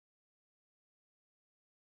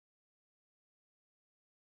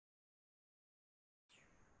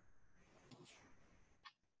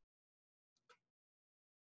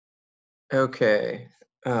Okay,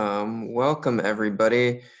 welcome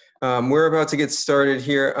everybody. We're about to get started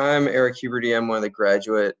here. I'm Eric Huberty. I'm one of the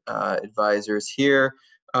graduate advisors here.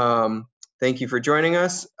 Thank you for joining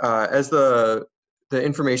us. As the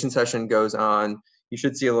information session goes on, you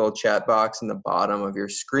should see a little chat box in the bottom of your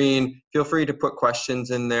screen. Feel free to put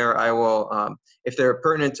questions in there. I will, if they're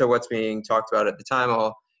pertinent to what's being talked about at the time,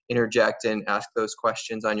 I'll interject and ask those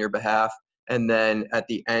questions on your behalf. And then at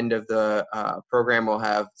the end of the program, we'll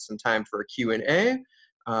have some time for a Q&A.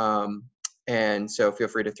 And so feel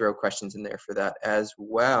free to throw questions in there for that as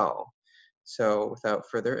well. So without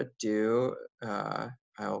further ado,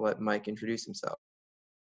 I'll let Mike introduce himself.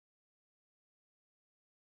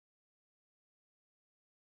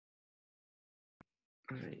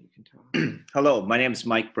 All right, you can talk. Hello, my name is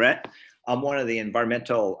Mike Brett. I'm one of the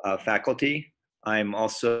environmental faculty. I'm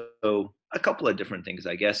also a couple of different things,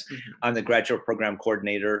 I guess. I'm the graduate program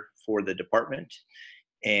coordinator for the department,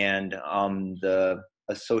 and I'm the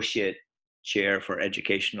associate chair for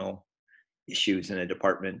educational issues in the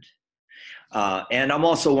department. And I'm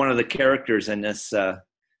also one of the characters in this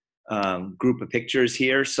group of pictures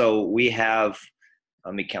here. So we have,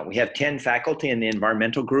 let me count, we have 10 faculty in the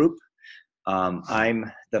environmental group. I'm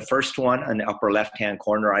the first one in the upper left-hand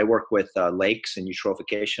corner. I work with lakes and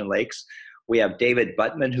eutrophication lakes. We have David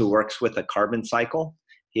Buttman, who works with the carbon cycle.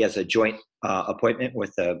 He has a joint appointment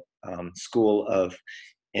with the School of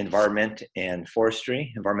Environment and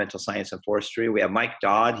Forestry, Environmental Science and Forestry. We have Mike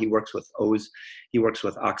Dodd. He works with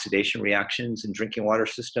oxidation reactions in drinking water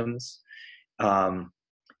systems. Ed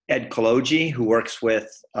Kalogi, who works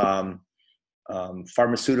with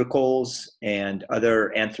pharmaceuticals and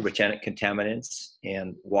other anthropogenic contaminants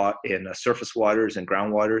in surface waters and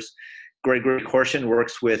groundwaters. Gregory Korshin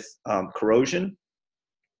works with corrosion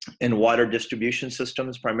and water distribution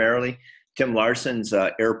systems primarily. Tim Larson's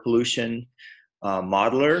air pollution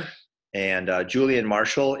modeler, and Julian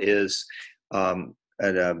Marshall is an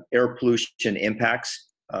air pollution impacts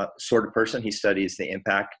sort of person. He studies the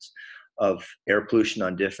impacts of air pollution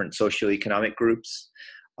on different socioeconomic groups.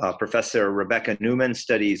 Professor Rebecca Newman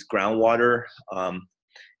studies groundwater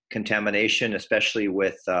contamination, especially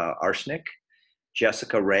with arsenic.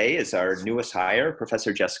 Jessica Ray is our newest hire.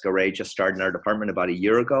 Professor Jessica Ray just started in our department about a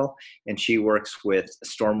year ago, and she works with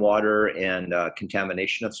stormwater and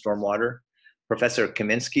contamination of stormwater. Professor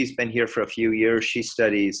Kaminsky's been here for a few years. She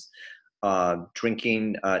studies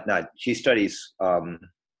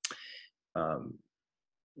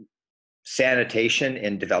sanitation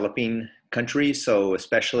in developing countries, so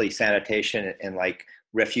especially sanitation in like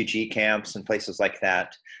refugee camps and places like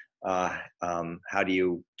that. How do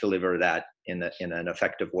you deliver that in an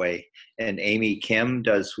effective way? And Amy Kim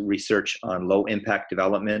does research on low impact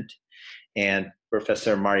development, and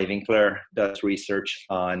Professor Mari Winkler does research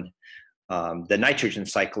on the nitrogen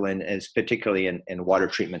cycle, and is particularly in water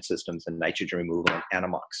treatment systems and nitrogen removal and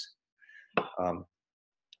anammox. I'm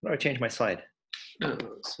going to change my slide.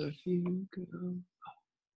 So if you go.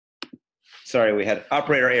 Sorry, we had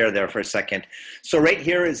operator error there for a second. So right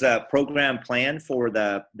here is a program plan for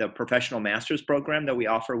the professional master's program that we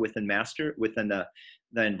offer within the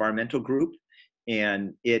environmental group.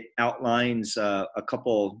 And it outlines a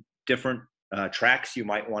couple different tracks you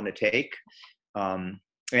might want to take. And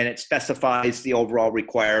it specifies the overall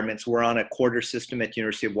requirements. We're on a quarter system at the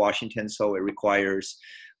University of Washington, so it requires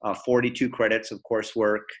 42 credits of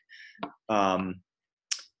coursework.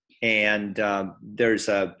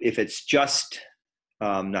 If it's just,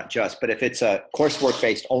 not just, but if it's a coursework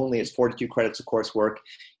based only, it's 42 credits of coursework.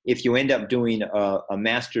 If you end up doing a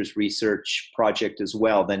master's research project as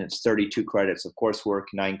well, then it's 32 credits of coursework,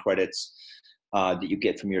 9 credits that you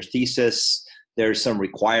get from your thesis. There's some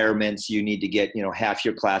requirements you need to get, half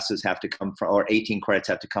your classes have to come from, or 18 credits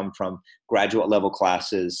have to come from graduate level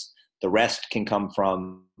classes. The rest can come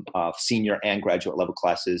from senior and graduate level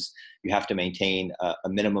classes. You have to maintain a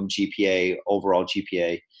minimum GPA, overall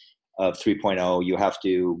GPA of 3.0. You have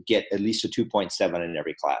to get at least a 2.7 in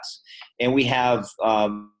every class. And we have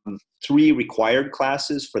 3 required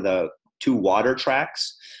classes for the 2 water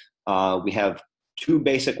tracks. We have 2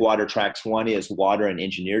 basic water tracks. One is water and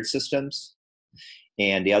engineered systems,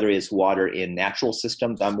 and the other is water in natural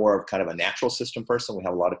systems. I'm more of kind of a natural system person. We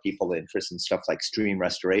have a lot of people interested in stuff like stream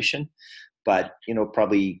restoration, but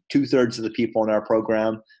probably 2/3 of the people in our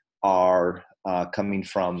program are coming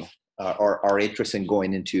from are interested in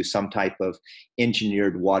going into some type of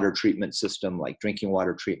engineered water treatment system, like drinking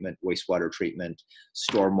water treatment, wastewater treatment,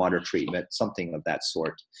 stormwater treatment, something of that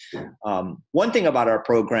sort. One thing about our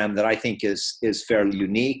program that I think is fairly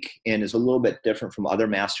unique and is a little bit different from other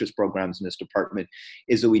master's programs in this department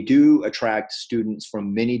is that we do attract students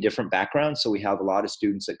from many different backgrounds. So we have a lot of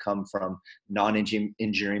students that come from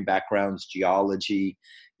non-engineering backgrounds, geology,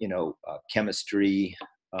 chemistry,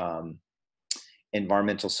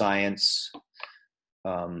 environmental science,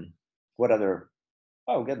 we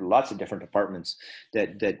got lots of different departments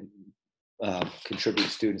that contribute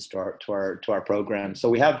students to our program. So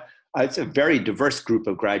we have it's a very diverse group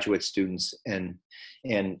of graduate students, and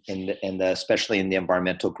especially in the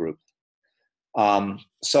environmental group.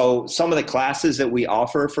 So some of the classes that we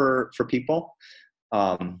offer for people,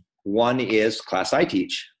 one is class I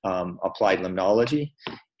teach, applied limnology.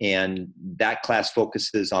 And that class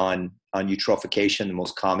focuses on eutrophication, the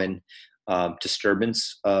most common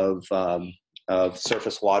disturbance of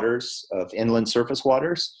surface waters, of inland surface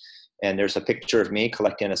waters. And there's a picture of me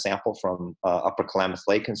collecting a sample from Upper Klamath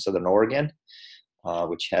Lake in Southern Oregon,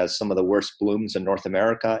 which has some of the worst blooms in North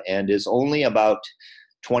America and is only about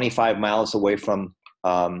 25 miles away from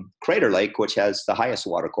Crater Lake, which has the highest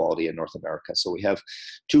water quality in North America. So we have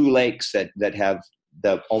two lakes that have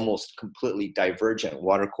the almost completely divergent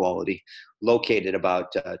water quality located about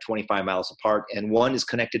 25 miles apart, and one is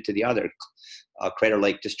connected to the other. Crater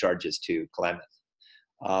Lake discharges to Klamath.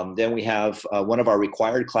 Then we have one of our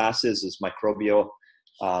required classes is microbial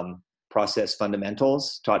process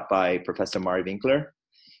fundamentals, taught by Professor Mari Winkler.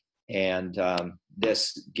 And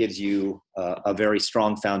this gives you a very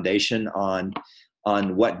strong foundation on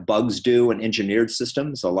what bugs do in engineered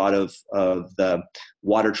systems. A lot of the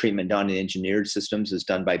water treatment done in engineered systems is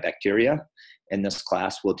done by bacteria. And this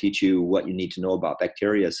class will teach you what you need to know about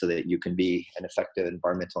bacteria so that you can be an effective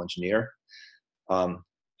environmental engineer.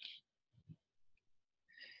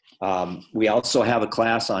 We also have a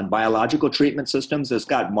class on biological treatment systems. It's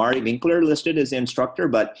got Mari Winkler listed as the instructor,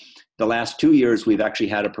 but the last 2 years we've actually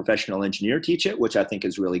had a professional engineer teach it, which I think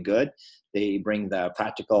is really good. They bring the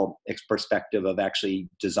practical perspective of actually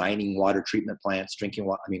designing water treatment plants,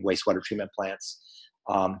 wastewater treatment plants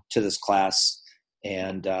to this class.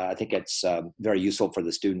 And I think it's very useful for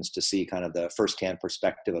the students to see kind of the firsthand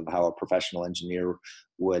perspective of how a professional engineer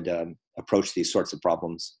would approach these sorts of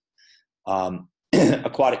problems.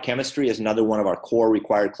 Aquatic chemistry is another one of our core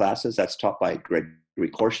required classes that's taught by Gregory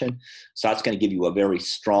Korshin. So that's going to give you a very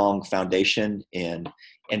strong foundation in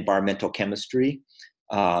environmental chemistry.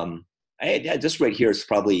 This right here is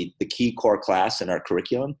probably the key core class in our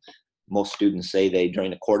curriculum. Most students say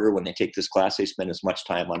during the quarter when they take this class, they spend as much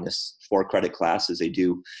time on this 4-credit class as they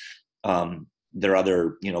do their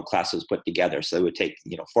other classes put together. So they would take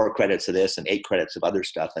 4 credits of this and 8 credits of other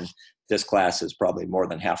stuff, and this class is probably more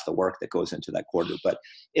than half the work that goes into that quarter. But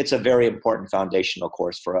it's a very important foundational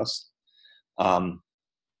course for us.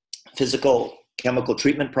 Physical chemical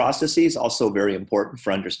treatment processes also very important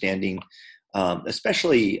for understanding,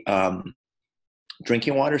 especially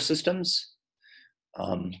drinking water systems.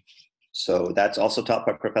 So that's also taught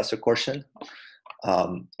by Professor Korshin.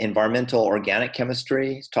 Environmental organic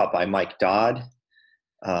chemistry is taught by Mike Dodd.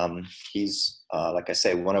 He's like I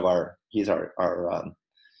say, he's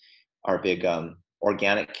our big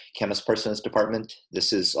organic chemist person in this department.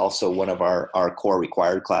 This is also one of our core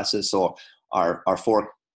required classes. So our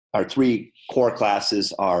 3 core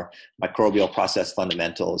classes are microbial process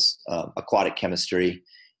fundamentals, aquatic chemistry,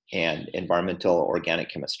 and environmental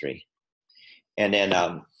organic chemistry. And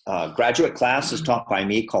then graduate class is taught by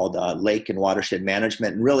me called Lake and Watershed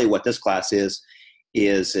Management. And really what this class is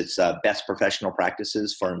it's best professional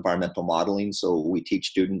practices for environmental modeling. So we teach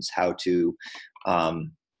students how to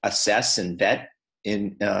assess and vet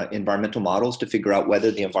in environmental models to figure out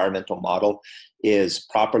whether the environmental model is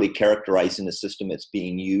properly characterizing the system it's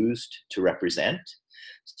being used to represent.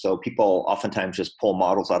 So people oftentimes just pull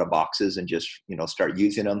models out of boxes and just start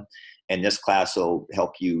using them. And this class will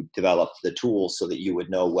help you develop the tools so that you would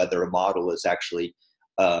know whether a model is actually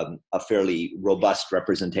a fairly robust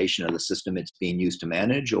representation of the system it's being used to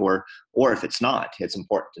manage, or if it's not. It's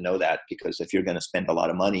important to know that, because if you're going to spend a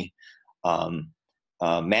lot of money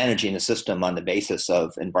managing a system on the basis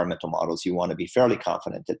of environmental models, you want to be fairly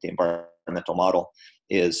confident that the environmental model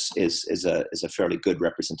is a fairly good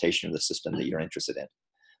representation of the system that you're interested in.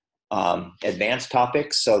 Advanced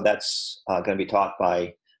topics, so that's going to be taught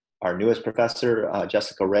by our newest professor,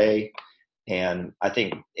 Jessica Ray. And I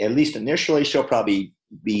think, at least initially, she'll probably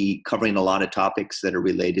be covering a lot of topics that are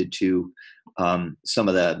related to some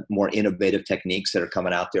of the more innovative techniques that are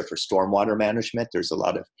coming out there for stormwater management. There's a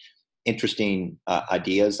lot of interesting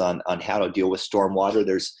ideas on how to deal with stormwater.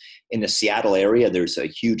 There's in the Seattle area, there's a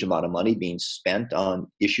huge amount of money being spent on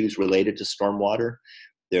issues related to stormwater.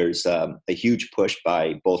 There's a huge push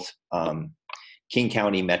by both King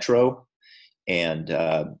County Metro and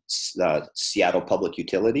Seattle Public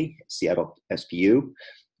Utility, Seattle SPU,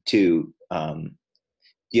 to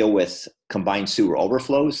deal with combined sewer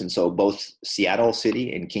overflows. And so both Seattle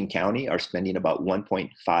City and King County are spending about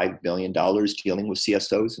 $1.5 billion dealing with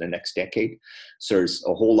CSOs in the next decade. So there's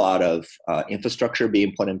a whole lot of infrastructure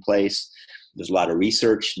being put in place. There's a lot of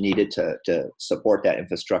research needed to support that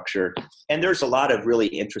infrastructure. And there's a lot of really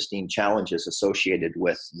interesting challenges associated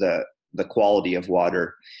with the quality of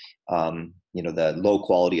water, the low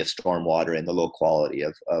quality of stormwater and the low quality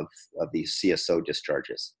of these CSO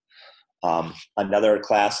discharges. Another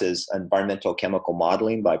class is environmental chemical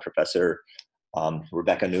modeling by Professor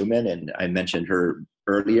Rebecca Newman, and I mentioned her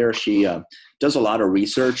earlier. She does a lot of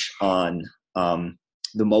research on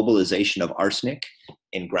the mobilization of arsenic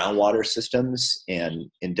in groundwater systems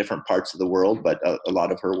and in different parts of the world, but a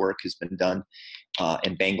lot of her work has been done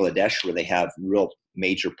in Bangladesh, where they have real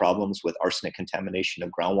major problems with arsenic contamination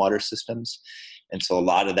of groundwater systems. And so a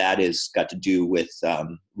lot of that is got to do with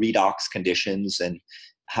redox conditions and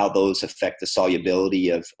how those affect the solubility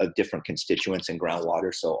of different constituents in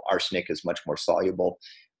groundwater. So arsenic is much more soluble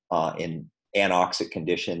in anoxic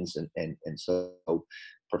conditions. And so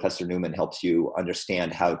Professor Newman helps you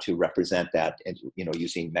understand how to represent that,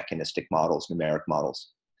 using mechanistic models, numeric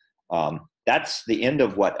models. That's the end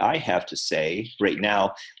of what I have to say right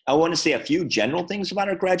now. I want to say a few general things about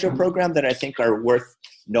our graduate program that I think are worth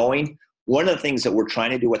knowing. One of the things that we're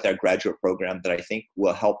trying to do with our graduate program that I think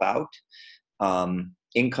will help out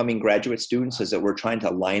incoming graduate students is that we're trying to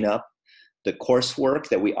line up the coursework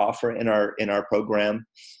that we offer in our program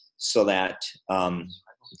so that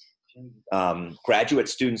graduate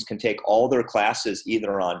students can take all their classes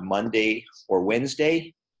either on Monday or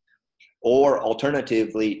Wednesday, or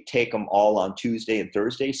alternatively take them all on Tuesday and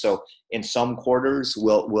Thursday. So in some quarters,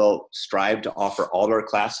 we'll strive to offer all our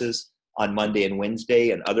classes on Monday and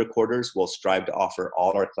Wednesday, and other quarters we'll strive to offer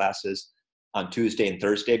all our classes on Tuesday and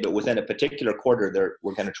Thursday. But within a particular quarter,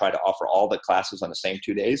 we're going to try to offer all the classes on the same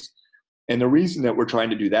 2 days. And the reason that we're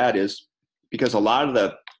trying to do that is because a lot of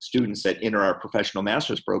the students that enter our professional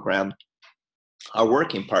master's program are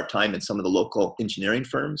working part-time in some of the local engineering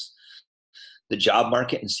firms. The job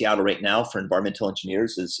market in Seattle right now for environmental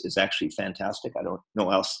engineers is actually fantastic. I don't know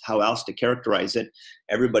how else to characterize it.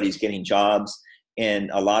 Everybody's getting jobs, and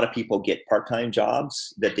a lot of people get part-time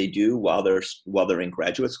jobs that they do while they're in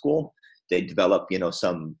graduate school. They develop,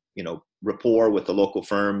 some, rapport with the local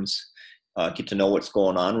firms, get to know what's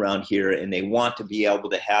going on around here, and they want to be able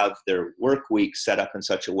to have their work week set up in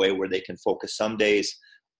such a way where they can focus some days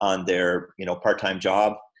on their, part-time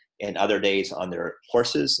job and other days on their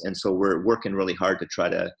courses. And so we're working really hard to try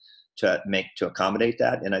to accommodate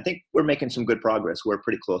that. And I think we're making some good progress. We're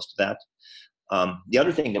pretty close to that. The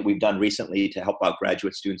other thing that we've done recently to help out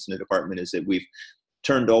graduate students in the department is that we've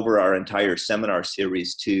turned over our entire seminar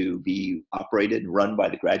series to be operated and run by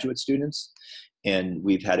the graduate students. And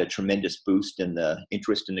we've had a tremendous boost in the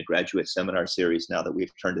interest in the graduate seminar series now that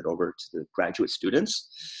we've turned it over to the graduate students.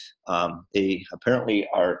 They apparently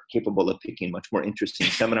are capable of picking much more interesting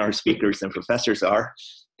seminar speakers than professors are.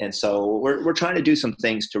 And so we're trying to do some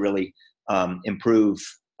things to really improve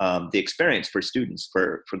the experience for students,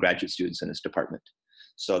 for graduate students in this department.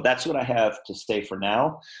 So that's what I have to say for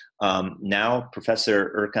now. Now,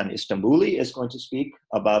 Professor Erkan Istanbuli is going to speak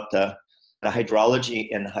about the hydrology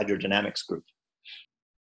and hydrodynamics group.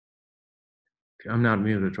 I'm not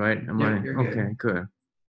muted, right? Okay, good.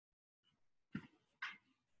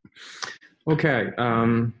 Okay,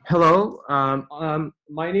 hello.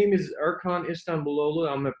 My name is Erkan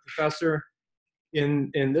Istanbuloglu. I'm a professor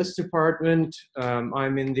in this department.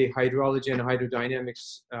 I'm in the hydrology and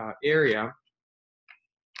hydrodynamics area.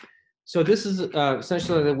 So this is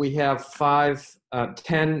essentially that we have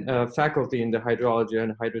 10 faculty in the hydrology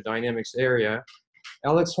and hydrodynamics area.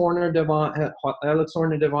 Alex Horner Devon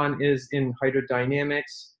is in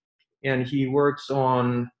hydrodynamics, and he works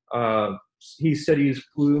on, he studies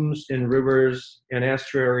plumes in rivers and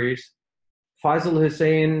estuaries. Faisal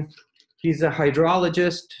Hussain, he's a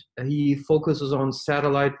hydrologist. He focuses on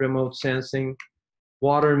satellite remote sensing,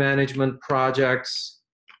 water management projects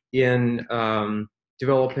in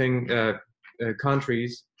developing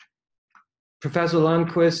countries. Professor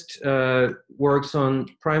Lundquist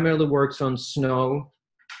primarily works on snow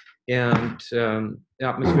and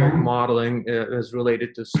atmospheric modeling as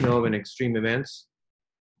related to snow and extreme events.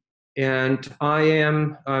 And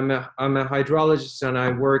I'm a hydrologist, and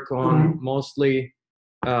I work on mostly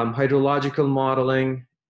hydrological modeling,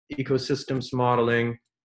 ecosystems modeling,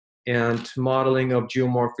 and modeling of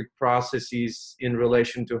geomorphic processes in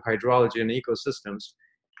relation to hydrology and ecosystems.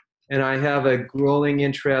 And I have a growing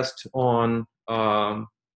interest on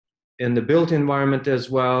in the built environment as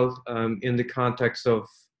well, in the context of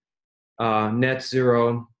net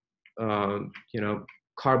zero,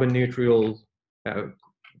 carbon neutral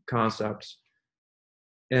concepts.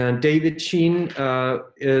 And David Sheen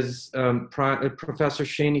is Professor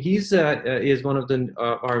Sheen. He's is one of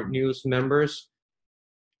our newest members.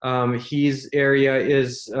 His area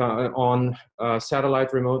is on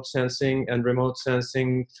satellite remote sensing and remote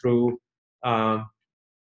sensing through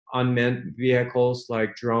unmanned vehicles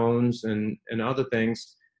like drones and other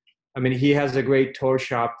things. I mean, he has a great tour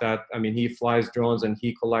shop that, I mean, he flies drones and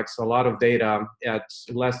he collects a lot of data at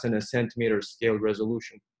less than a centimeter scale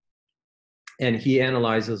resolution. And he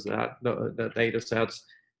analyzes the data sets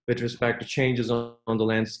with respect to changes on the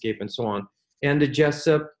landscape and so on. And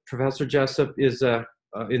Professor Jessup is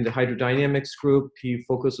in the hydrodynamics group. He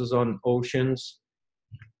focuses on oceans.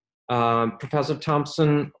 Professor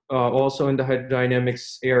Thompson, also in the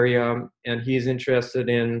hydrodynamics area, and he's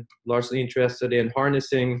largely interested in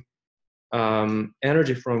harnessing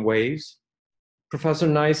energy from waves. Professor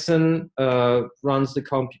Nyssen runs the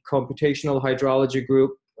computational hydrology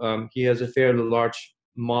group. He has a fairly large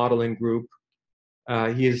modeling group.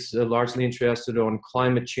 He is largely interested on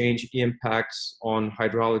climate change impacts on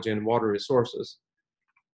hydrology and water resources.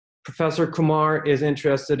 Professor Kumar is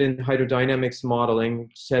interested in hydrodynamics modeling,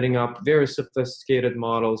 setting up very sophisticated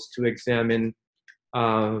models to examine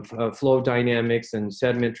flow dynamics and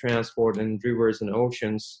sediment transport in rivers and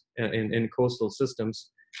oceans in coastal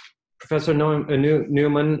systems. Professor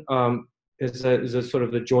Newman is a sort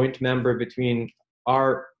of the joint member between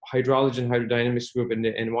our hydrology and hydrodynamics group and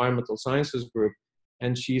the environmental sciences group,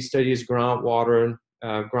 and she studies groundwater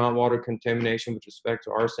contamination with respect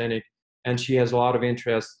to arsenic, and she has a lot of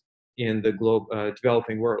interest in the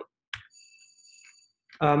developing world.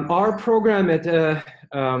 Our program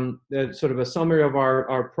sort of a summary of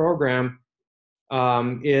our program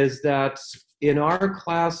is that in our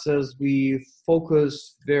classes, we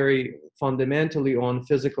focus very fundamentally on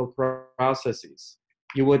physical processes.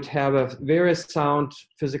 You would have a very sound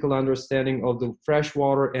physical understanding of the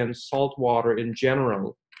freshwater and saltwater in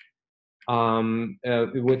general,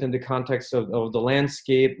 within the context of the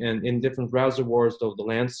landscape and in different reservoirs of the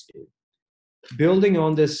landscape. Building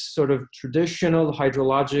on this sort of traditional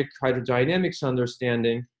hydrodynamics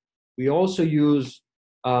understanding, we also use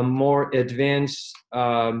more advanced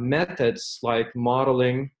methods like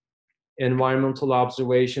modeling, environmental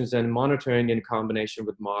observations, and monitoring in combination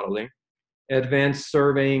with modeling, advanced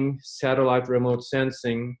surveying, satellite remote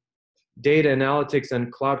sensing, data analytics,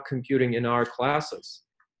 and cloud computing in our classes.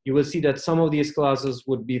 You will see that some of these classes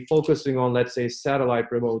would be focusing on, let's say,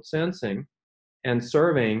 satellite remote sensing and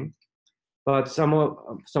surveying, but some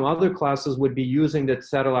other classes would be using that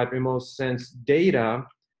satellite remote sense data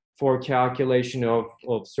for calculation of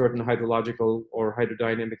certain hydrological or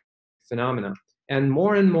hydrodynamic phenomena. And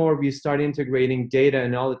more we start integrating data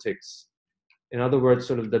analytics. In other words,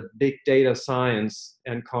 sort of the big data science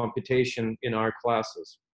and computation in our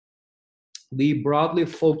classes. We broadly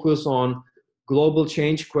focus on global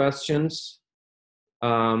change questions,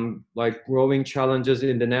 like growing challenges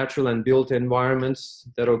in the natural and built environments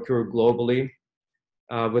that occur globally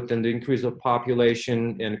within the increase of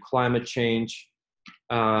population and climate change.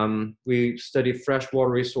 We study freshwater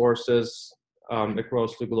resources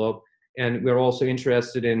across the globe, and we're also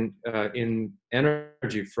interested in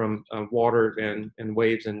energy from water and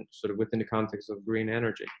waves, and sort of within the context of green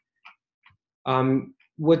energy.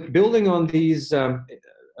 With building on these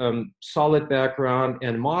solid background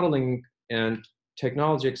and modeling and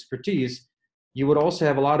technology expertise, you would also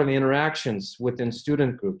have a lot of interactions within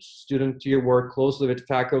student groups. Students here work closely with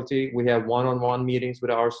faculty. We have one-on-one meetings with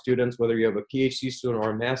our students, whether you have a PhD student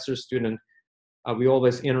or a master's student. We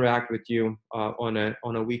always interact with you on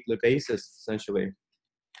a weekly basis, essentially.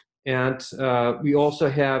 And we also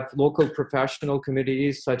have local professional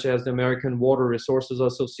committees, such as the American Water Resources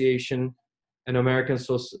Association and American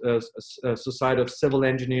Society of Civil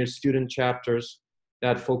Engineers student chapters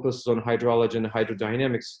that focuses on hydrology and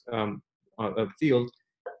hydrodynamics field.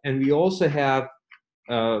 And we also have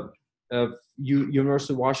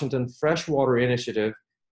University of Washington Freshwater Initiative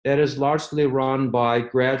that is largely run by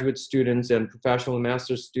graduate students and professional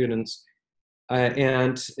master's students.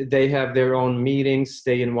 And they have their own meetings,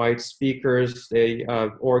 they invite speakers, they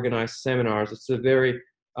organize seminars. It's a very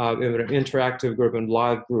interactive group and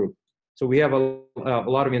live group. So we have a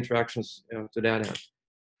lot of interactions to that end.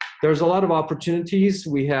 There's a lot of opportunities.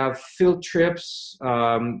 We have field trips.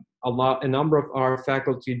 A number of our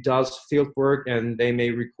faculty does field work, and they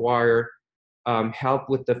may require help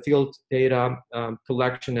with the field data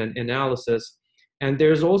collection and analysis. And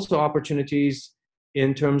there's also opportunities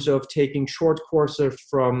in terms of taking short courses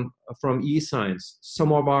from eScience.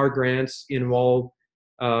 Some of our grants involve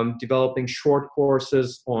developing short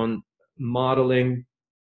courses on modeling,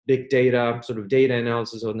 big data, sort of data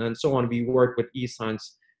analysis, and so on. We work with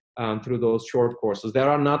eScience through those short courses that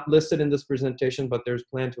are not listed in this presentation, but there's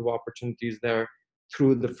plenty of opportunities there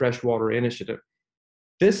through the Freshwater Initiative.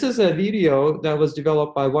 This is a video that was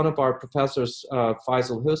developed by one of our professors,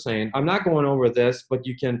 Faisal Hussain. I'm not going over this, but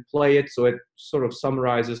you can play it, so it sort of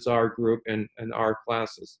summarizes our group and our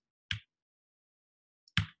classes.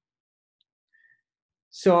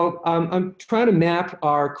 So I'm trying to map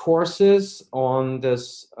our courses on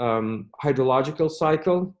this hydrological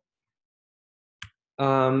cycle.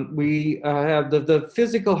 We have the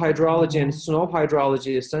physical hydrology and snow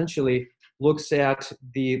hydrology essentially looks at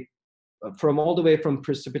from all the way from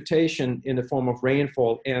precipitation in the form of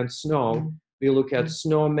rainfall and snow. We look at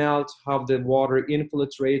snow melt, how the water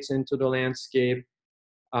infiltrates into the landscape,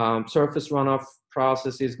 surface runoff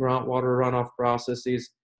processes, groundwater runoff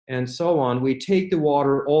processes, and so on. We take the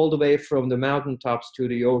water all the way from the mountaintops to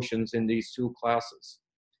the oceans in these two classes.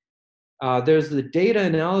 There's the data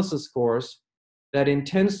analysis course that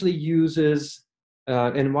intensely uses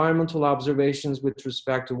environmental observations with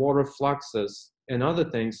respect to water fluxes and other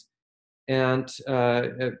things. And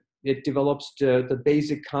it develops the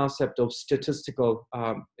basic concept of statistical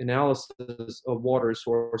analysis of water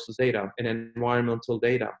sources data and environmental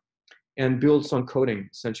data, and builds on coding,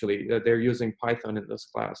 essentially. They're using Python in this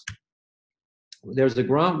class. There's the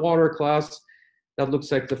groundwater class that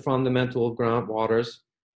looks like the fundamental of groundwaters.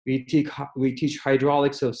 We teach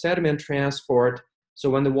hydraulics of sediment transport. So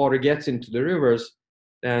when the water gets into the rivers,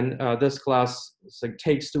 then this class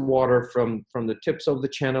takes the water from the tips of the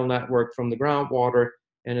channel network, from the groundwater,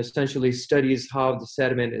 and essentially studies how the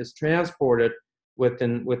sediment is transported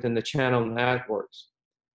within the channel networks.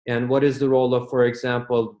 And what is the role of, for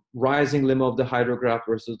example, rising limb of the hydrograph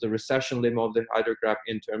versus the recession limb of the hydrograph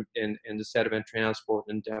in the sediment transport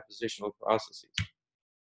and depositional processes.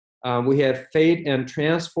 We have fate and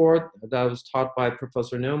transport that was taught by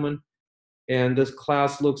Professor Newman. And this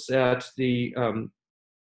class looks at the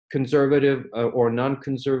conservative or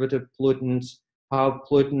non-conservative pollutants, how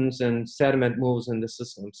pollutants and sediment moves in the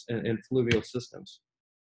systems, in fluvial systems.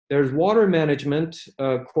 There's water management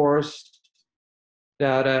course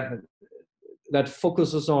that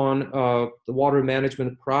focuses on the water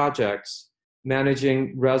management projects,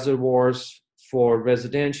 managing reservoirs for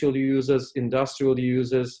residential uses, industrial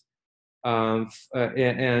uses,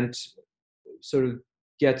 and sort of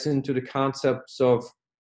gets into the concepts of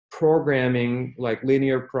programming, like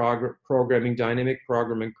linear programming, dynamic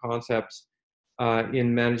programming concepts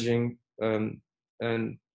in managing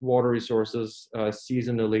and water resources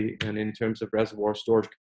seasonally and in terms of reservoir storage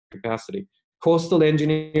capacity. Coastal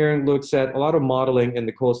engineering looks at a lot of modeling in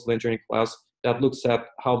the coastal engineering class that looks at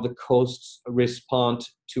how the coasts respond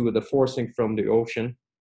to the forcing from the ocean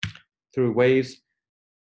through waves.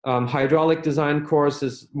 Hydraulic design course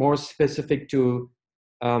is more specific to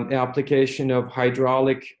application of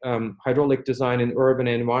hydraulic design in urban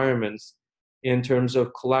environments in terms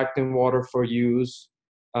of collecting water for use,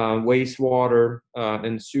 wastewater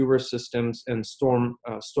and sewer systems, and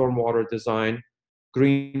stormwater design,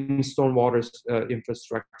 green stormwater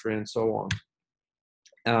infrastructure, and so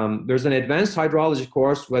on. There's an advanced hydrology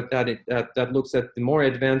course that looks at the more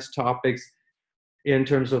advanced topics in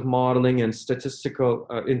terms of modeling and statistical,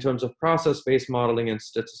 in terms of process-based modeling and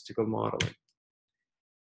statistical modeling.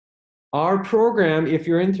 Our program, if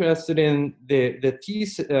you're interested in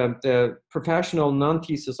the professional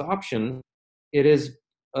non-thesis option, it is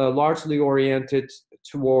largely oriented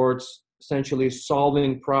towards essentially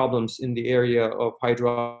solving problems in the area of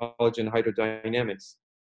hydrology and hydrodynamics.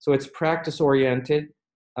 So it's practice-oriented.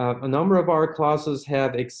 A number of our classes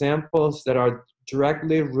have examples that are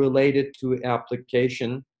directly related to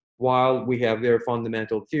application. While we have very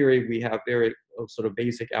fundamental theory, we have very sort of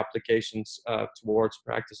basic applications towards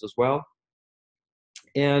practice as well.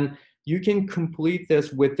 And you can complete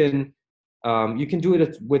this within, you can do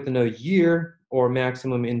it within a year or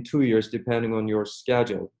maximum in 2 years, depending on your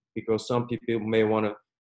schedule, because some people may want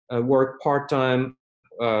to work part-time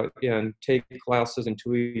and take classes in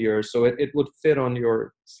 2 years. So it would fit on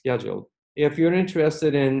your schedule. If you're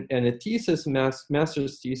interested in a thesis,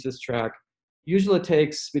 master's thesis track, usually it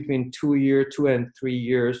takes between 2 and 3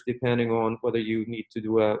 years, depending on whether you need to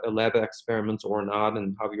do a lab experiment or not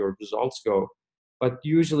and how your results go. but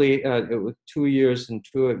usually 2 years and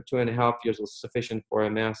 2.5 years is sufficient for a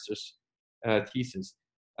master's thesis.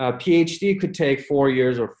 PhD could take 4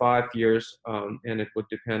 years or 5 years, and it would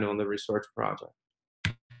depend on the research project.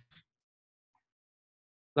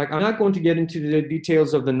 Like, I'm not going to get into the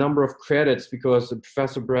details of the number of credits because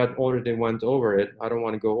Professor Brett already went over it. I don't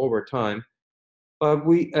want to go over time. But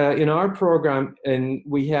we, in our program, and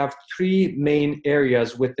we have 3 main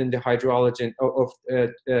areas within the hydrology of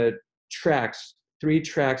tracks, 3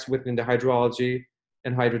 tracks within the hydrology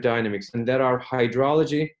and hydrodynamics, and that are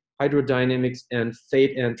hydrology, hydrodynamics, and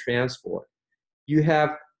fate and transport. You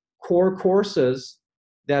have core courses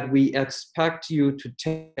that we expect you to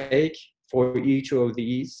take for each of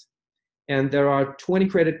these. And there are 20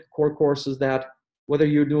 credit core courses that, whether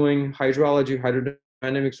you're doing hydrology,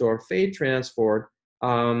 hydrodynamics, or fate transport,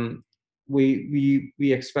 we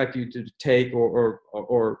expect you to take,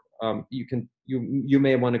 or you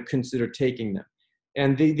may want to consider taking them.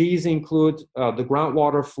 And these include the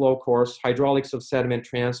groundwater flow course, hydraulics of sediment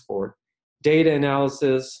transport, data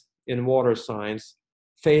analysis in water science,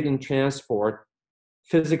 fate and transport,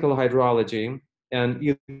 physical hydrology, and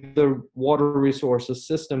either water resources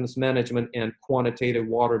systems management and quantitative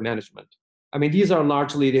water management. I mean, these are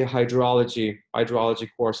largely the hydrology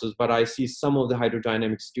courses, but I see some of the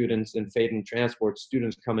hydrodynamic students and fate and transport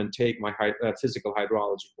students come and take my physical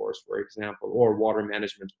hydrology course, for example, or water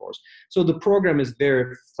management course. So the program is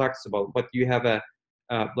very flexible, but you have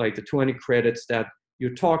like the 20 credits that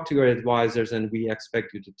you talk to your advisors and we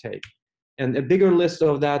expect you to take. And a bigger list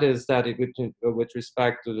of that is that with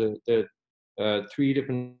respect to the 3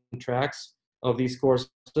 different tracks of these courses.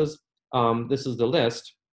 This is the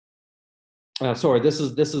list. This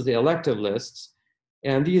is the elective lists.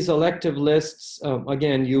 And these elective lists,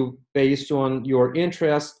 again, based on your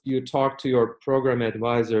interest, you talk to your program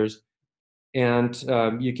advisors, and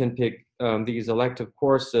you can pick these elective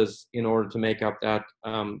courses in order to make up that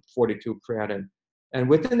 42 credit. And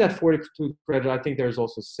within that 42 credit, I think there's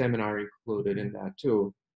also seminar included in that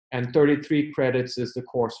too. And 33 credits is the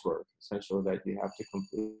coursework, essentially, that you have to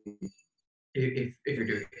complete. If you're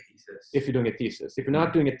doing a thesis. If you're doing a thesis. If you're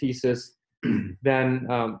not doing a thesis, then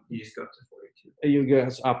you just go up to 42. You go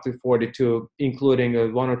up to 42,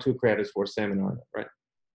 including 1 or 2 credits for seminar,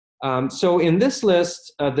 right? So in this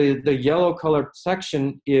list, the yellow colored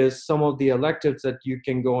section is some of the electives that you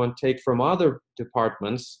can go and take from other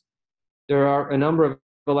departments. There are a number of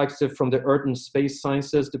electives from the Earth and Space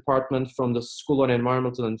Sciences department, from the School of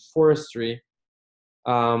Environmental and Forestry,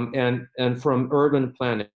 and from urban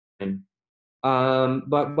planning.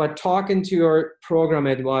 But talking to your program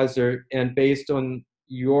advisor and based on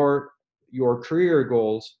your career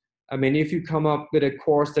goals, I mean, if you come up with a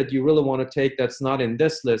course that you really want to take that's not in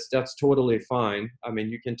this list, that's totally fine. I mean,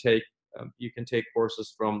 you can take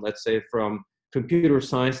courses from, let's say, from computer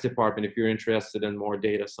science department if you're interested in more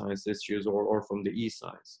data science issues, or from the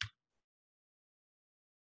e-science.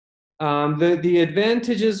 The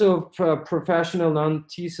advantages of professional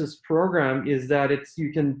non-thesis program is that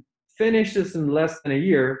you can finish this in less than a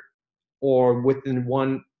year or within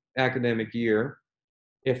 1 academic year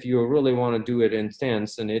if you really want to do it in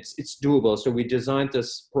STANS, and it's doable. So we designed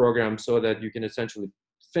this program so that you can essentially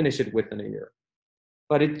finish it within a year.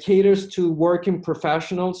 But it caters to working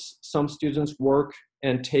professionals. Some students work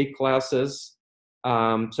and take classes.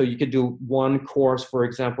 So you could do 1 course, for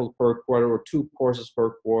example, per quarter, or 2 courses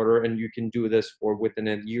per quarter, and you can do this for within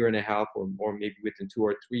a year and a half, or maybe within 2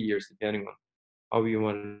 or 3 years, depending on how you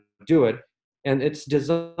want to do it. And it's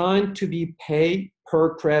designed to be paid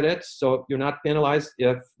per credit, so you're not penalized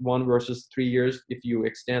if 1 versus 3 years. If you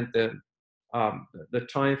extend the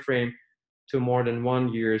time frame to more than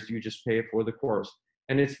 1 year, you just pay for the course.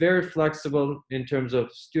 And it's very flexible in terms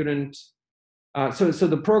of student. So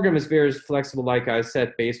the program is very flexible, like I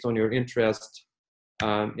said, based on your interest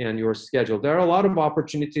and your schedule. There are a lot of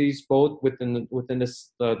opportunities both within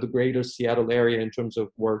the greater Seattle area in terms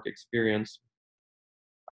of work experience.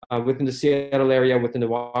 Within the Seattle area, within the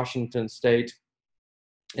Washington state,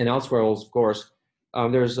 and elsewhere, of course.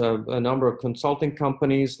 There's a number of consulting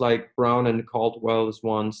companies like Brown and Caldwell is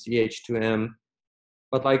one, CH2M.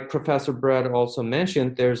 But like Professor Brett also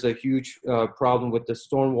mentioned, there's a huge problem with the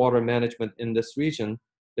stormwater management in this region.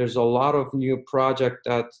 There's a lot of new project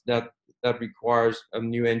that requires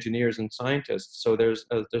new engineers and scientists. So there's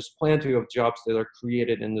plenty of jobs that are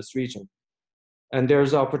created in this region. And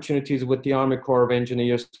there's opportunities with the Army Corps of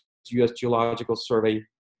Engineers, U.S. Geological Survey,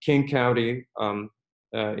 King County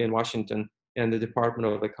in Washington, and the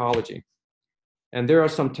Department of Ecology. And there are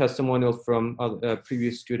some testimonials from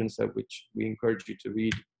previous students which we encourage you to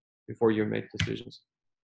read before you make decisions.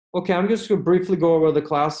 Okay, I'm just going to briefly go over the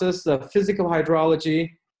classes. The physical hydrology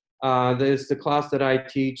is the class that I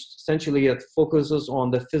teach. Essentially, it focuses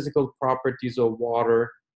on the physical properties of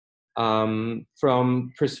water,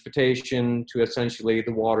 from precipitation to essentially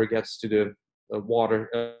the water gets to the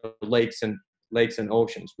water lakes and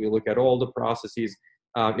oceans. We look at all the processes.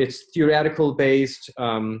 It's theoretical based,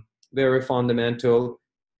 very fundamental.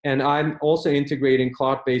 And I'm also integrating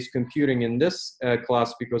cloud-based computing in this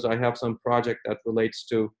class because I have some project that relates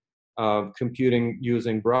to computing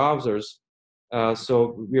using browsers.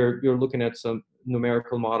 So we're looking at some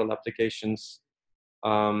numerical model applications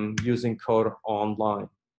using code online.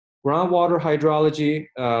 Groundwater hydrology,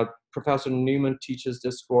 Professor Newman teaches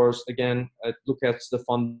this course. Again, it looks at the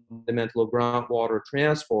fundamental of groundwater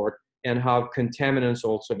transport and how contaminants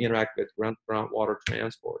also interact with groundwater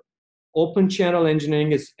transport. Open channel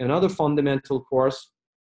engineering is another fundamental course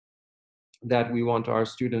that we want our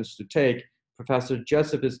students to take. Professor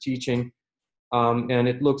Jessup is teaching, and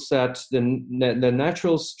it looks at the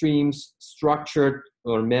natural streams, structured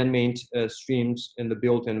or man-made streams in the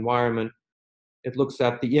built environment. It looks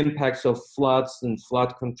at the impacts of floods and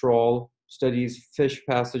flood control, studies fish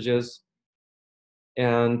passages,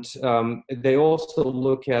 and they also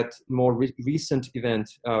look at more recent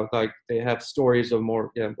events, like they have stories of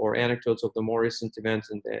more or anecdotes of the more recent events,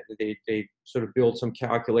 and they sort of build some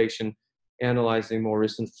calculation analyzing more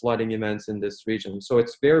recent flooding events in this region. So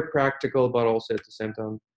it's very practical, but also at the same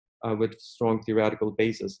time with strong theoretical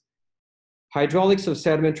basis. Hydraulics of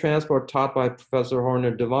sediment transport taught by Professor Horner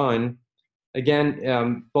Devine.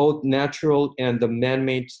 Again, both natural and the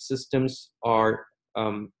man-made systems are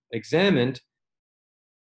examined,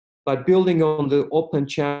 but building on the open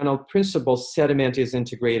channel principle, sediment is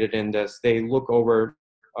integrated in this. They look over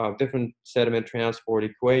different sediment transport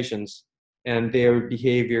equations and their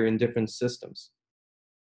behavior in different systems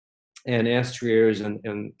and estuaries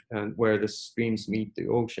and where the streams meet the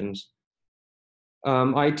oceans.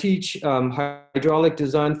 I teach hydraulic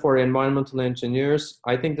design for environmental engineers.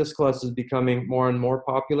 I think this class is becoming more and more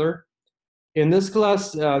popular. In this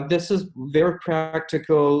class, this is very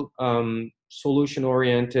practical,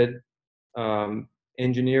 solution-oriented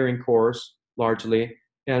engineering course, largely.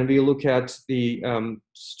 And we look at the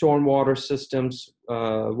stormwater systems,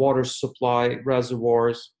 water supply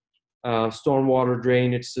reservoirs, stormwater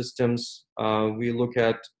drainage systems. We look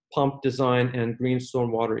at pump design and green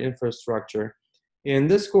stormwater infrastructure. In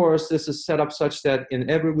this course, this is set up such that in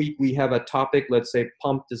every week we have a topic, let's say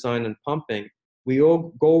pump design and pumping. We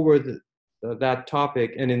all go over that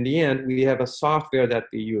topic, and in the end, we have a software that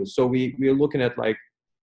we use. So we're looking at like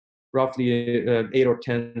roughly 8 or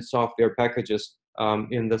 10 software packages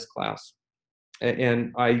in this class.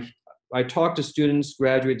 And I talk to students,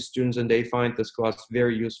 graduate students, and they find this class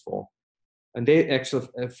very useful. And they actually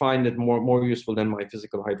find it more useful than my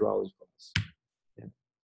physical hydrology class. Yeah.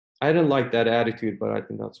 I didn't like that attitude, but I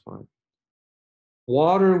think that's fine.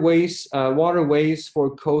 Waterways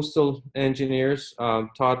for coastal engineers,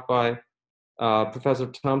 taught by Professor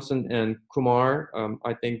Thompson and Kumar.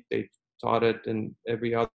 I think they taught it in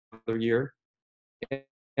every other year.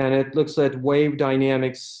 And it looks at wave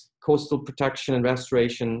dynamics, coastal protection and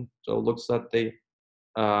restoration. So it looks at the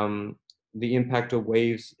impact of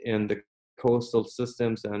waves in the coastal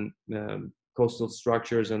systems and coastal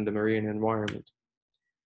structures and the marine environment.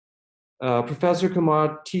 Professor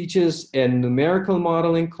Kumar teaches a numerical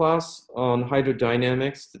modeling class on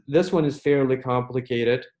hydrodynamics. This one is fairly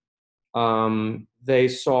complicated. They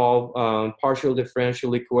solve partial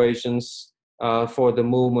differential equations for the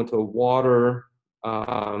movement of water,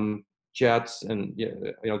 jets, and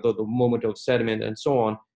the movement of sediment and so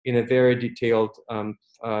on in a very detailed,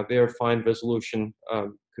 very fine resolution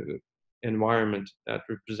environment that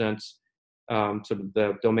represents sort of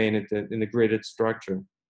the domain in the gridded structure.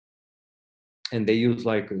 And they use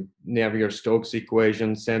like Navier-Stokes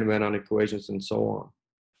equations, Sandman equations, and so on.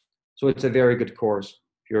 So it's a very good course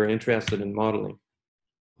if you're interested in modeling.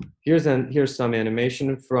 Here's some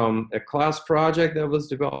animation from a class project that was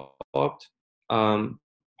developed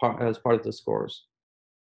as part of this course.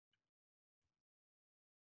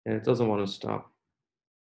 And it doesn't want to stop.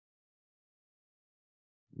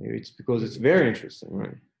 Maybe it's because it's very interesting,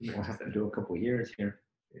 right? We'll have to do a couple of years here.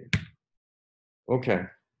 Okay.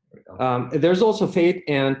 There's also fate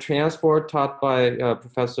and transport taught by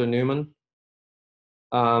Professor Newman.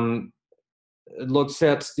 It looks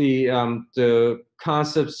at the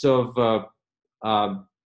concepts of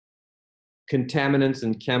contaminants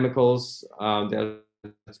and chemicals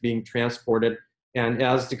that's being transported. And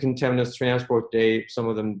as the contaminants transport, some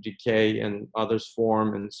of them decay and others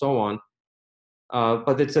form and so on.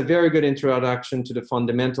 But it's a very good introduction to the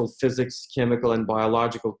fundamental physics, chemical, and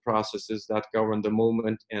biological processes that govern the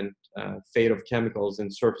movement and fate of chemicals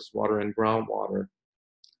in surface water and groundwater.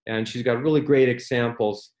 And she's got really great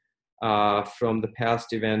examples from the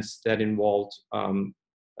past events that involved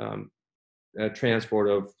transport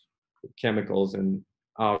of chemicals and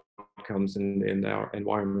outcomes in our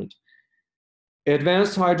environment.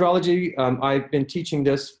 Advanced hydrology, I've been teaching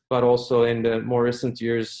this, but also in the more recent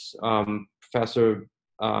years, Professor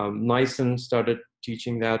Nyssen started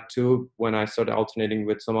teaching that too when I started alternating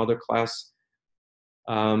with some other class.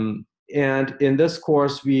 And in this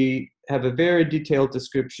course, we have a very detailed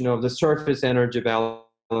description of the surface energy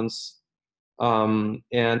balance.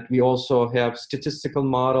 And we also have statistical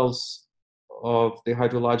models of the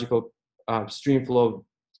hydrological stream flow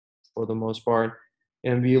for the most part.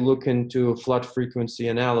 And we look into flood frequency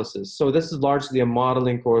analysis. So this is largely a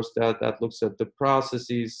modeling course that looks at the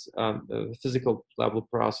processes, the physical level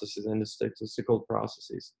processes and the statistical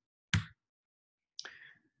processes.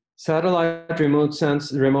 Satellite remote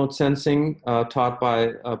sensing taught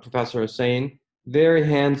by Professor Hussain. Very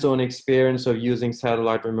hands-on experience of using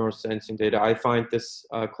satellite remote sensing data. I find this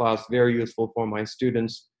class very useful for my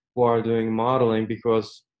students who are doing modeling,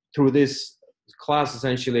 because through this class,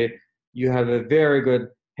 essentially, you have a very good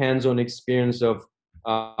hands-on experience of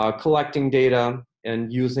collecting data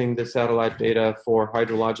and using the satellite data for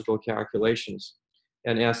hydrological calculations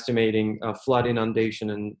and estimating flood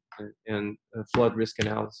inundation and flood risk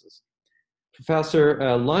analysis. Professor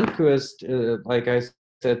Lundquist, like I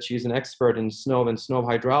said, she's an expert in snow and snow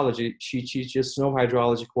hydrology. She teaches snow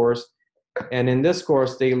hydrology course. And in this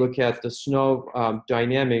course, they look at the snow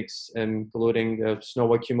dynamics, including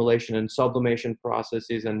snow accumulation and sublimation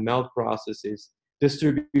processes and melt processes,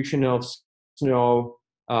 distribution of snow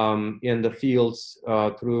in the fields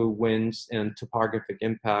through winds and topographic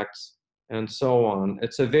impacts, and so on.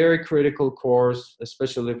 It's a very critical course,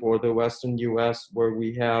 especially for the Western US, where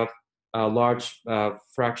we have large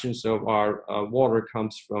fractions of our water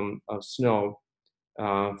comes from snow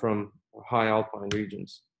from high alpine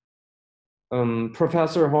regions.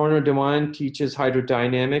 Professor Horner Devine teaches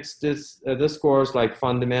hydrodynamics. This course, like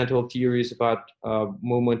fundamental theories about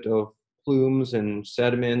movement of plumes and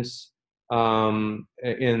sediments in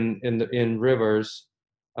rivers,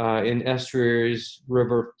 in estuaries,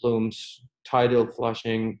 river plumes, tidal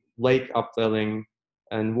flushing, lake upwelling,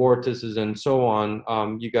 and vortices, and so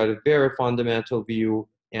on. You got a very fundamental view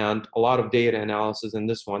and a lot of data analysis in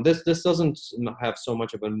this one. This doesn't have so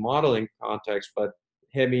much of a modeling context, but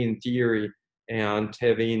heavy in theory and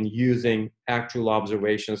heavy in using actual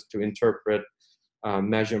observations to interpret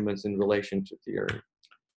measurements in relation to theory.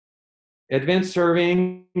 Advanced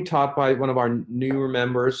surveying, taught by one of our newer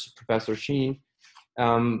members, Professor Sheen.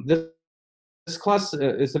 This class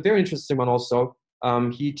is a very interesting one also.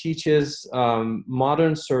 He teaches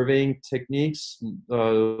modern surveying techniques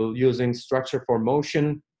using structure for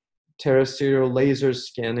motion, terrestrial laser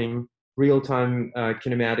scanning, real-time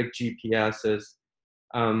kinematic GPSs.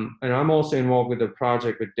 And I'm also involved with a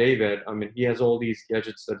project with David. I mean, he has all these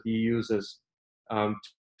gadgets that he uses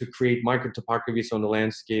to create microtopographies on the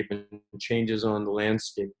landscape and changes on the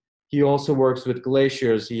landscape. He also works with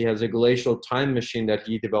glaciers. He has a glacial time machine that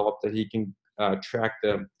he developed that he can track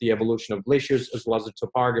the evolution of glaciers as well as the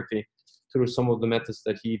topography through some of the methods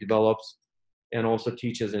that he develops and also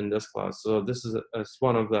teaches in this class. So this is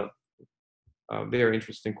one of the very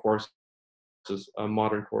interesting courses,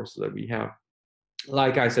 modern courses that we have.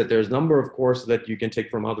 Like I said, there's a number of courses that you can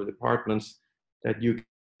take from other departments that you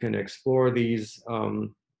can explore these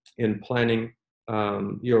in planning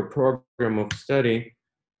your program of study.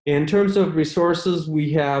 In terms of resources,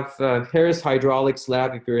 we have Harris Hydraulics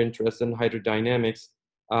Lab, if you're interested in hydrodynamics.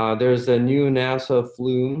 There's a new NASA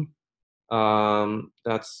flume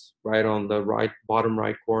that's right on the bottom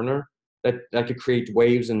right corner that could create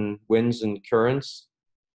waves and winds and currents.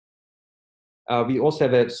 We also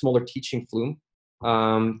have a smaller teaching flume.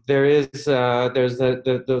 There's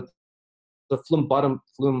the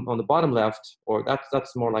flume on the bottom left, or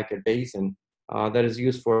that's more like a basin that is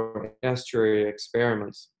used for estuary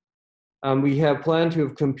experiments. We have plenty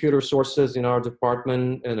of computer sources in our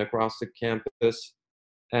department and across the campus.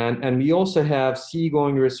 And we also have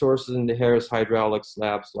seagoing resources in the Harris Hydraulics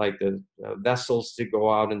labs, like the vessels to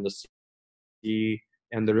go out in the sea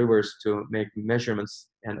and the rivers to make measurements,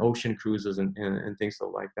 and ocean cruises and things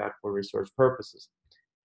like that for research purposes.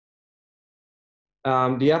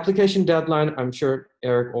 The application deadline, I'm sure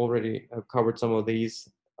Eric already covered some of these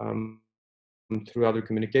through other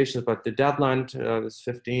communications, but the deadline is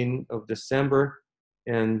 15th of December,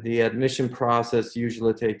 and the admission process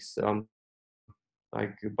usually takes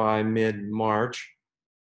like by mid-March.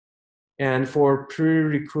 And for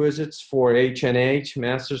prerequisites for H&H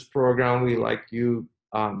master's program, we like you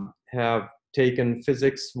have taken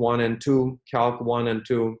physics 1 and 2, calc 1 and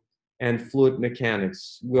 2, and fluid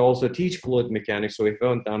mechanics. We also teach fluid mechanics, so if you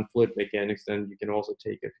haven't done fluid mechanics, then you can also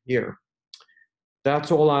take it here.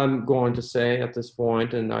 That's all I'm going to say at this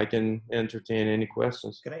point, and I can entertain any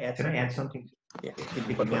questions. Can I add something? Yeah. Can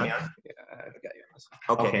you put me on? Yeah, I've got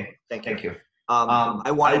you. Okay. Thank you.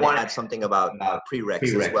 I wanted to add something about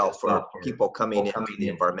prereqs as well for people coming into the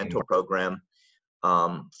environmental program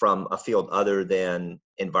from a field other than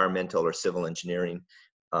environmental or civil engineering.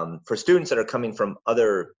 For students that are coming from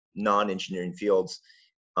other non-engineering fields,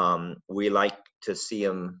 we like to see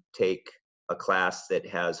them take a class that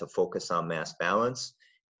has a focus on mass balance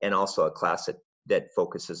and also a class that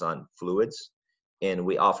focuses on fluids. And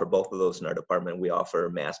we offer both of those in our department. We offer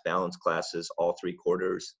mass balance classes all 3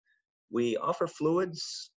 quarters. We offer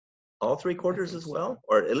fluids all 3 quarters as well,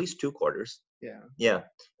 or at least 2 quarters. Yeah.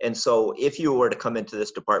 And so if you were to come into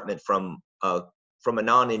this department from a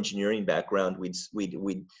non-engineering background, we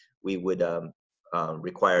would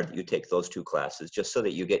require that you take those 2 classes just so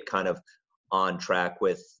that you get kind of on track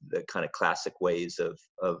with the kind of classic ways of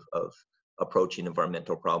approaching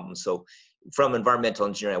environmental problems. So from environmental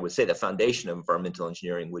engineering, I would say the foundation of environmental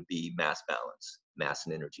engineering would be mass balance, mass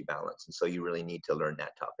and energy balance. And so you really need to learn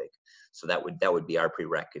that topic. So that would be our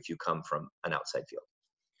prereq if you come from an outside field.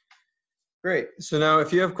 Great. So now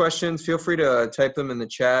if you have questions, feel free to type them in the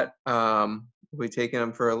chat. We'll be taking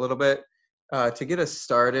them for a little bit. To get us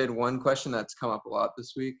started, one question that's come up a lot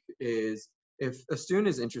this week is, if a student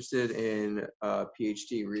is interested in a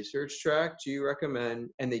PhD research track, do you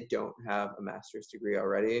recommend, and they don't have a master's degree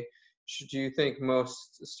already, do you think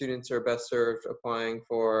most students are best served applying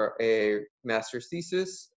for a master's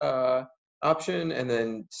thesis option and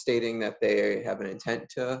then stating that they have an intent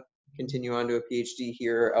to continue on to a PhD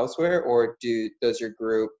here or elsewhere, or does your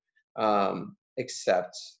group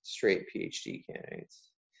accept straight PhD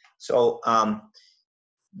candidates? So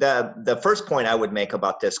the first point I would make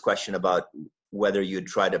about this question about whether you'd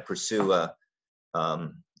try to pursue a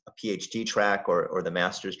PhD track or the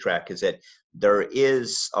master's track is that there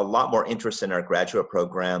is a lot more interest in our graduate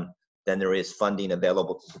program than there is funding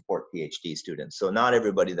available to support PhD students. So not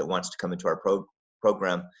everybody that wants to come into our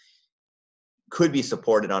program could be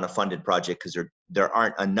supported on a funded project because there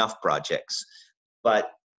aren't enough projects.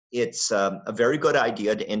 But it's a very good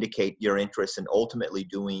idea to indicate your interest in ultimately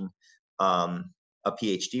doing a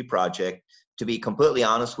PhD project. To be completely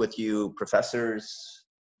honest with you, professors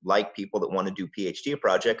like people that want to do PhD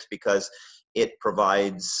projects because it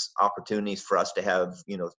provides opportunities for us to have,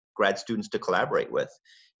 grad students to collaborate with.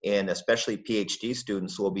 And especially PhD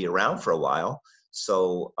students will be around for a while.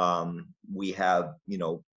 So we have,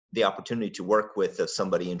 the opportunity to work with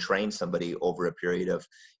somebody and train somebody over a period of,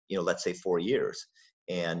 let's say 4 years.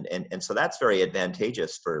 And so that's very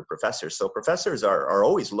advantageous for professors. So professors are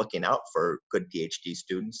always looking out for good PhD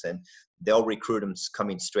students, and they'll recruit them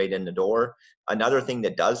coming straight in the door. Another thing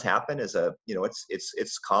that does happen is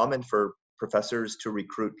it's common for professors to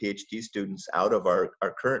recruit PhD students out of our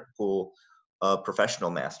current pool of professional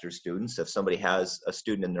master's students. If somebody has a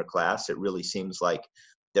student in their class, it really seems like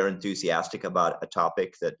they're enthusiastic about a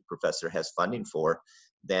topic that the professor has funding for,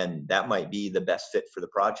 then that might be the best fit for the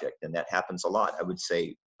project. And that happens a lot. I would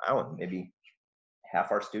say, I don't know, maybe half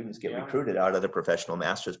our students get recruited out of the professional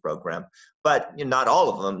master's program, but not all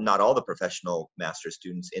of them, not all the professional master's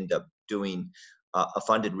students end up doing a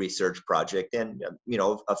funded research project. And,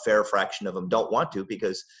 a fair fraction of them don't want to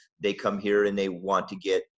because they come here and they want to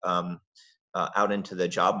get out into the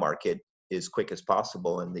job market as quick as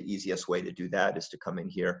possible. And the easiest way to do that is to come in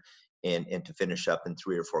here and to finish up in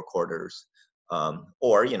 3 or 4 quarters.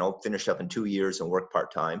 Or finish up in 2 years and work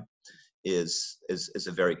part-time is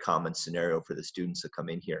a very common scenario for the students that come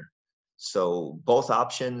in here. So both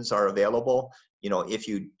options are available. If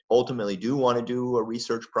you ultimately do want to do a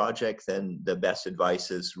research project, then the best advice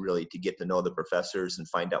is really to get to know the professors and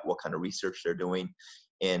find out what kind of research they're doing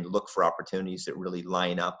and look for opportunities that really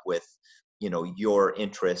line up with, your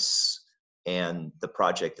interests and the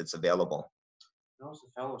project that's available. And also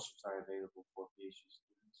fellowships are available for PhD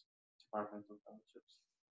students, departmental fellowships.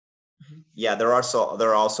 Yeah, there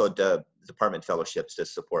are also department fellowships to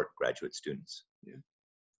support graduate students. Yeah.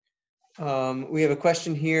 We have a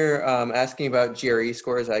question here asking about GRE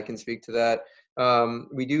scores. I can speak to that.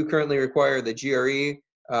 We do currently require the GRE.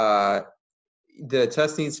 The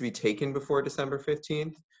test needs to be taken before December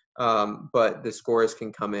 15th, but the scores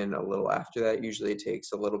can come in a little after that. Usually it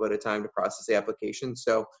takes a little bit of time to process the application.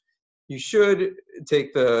 So you should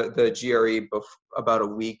take the GRE about a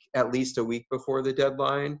week, at least a week before the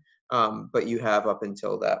deadline, but you have up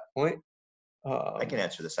until that point. I can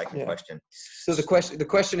answer the second question. So the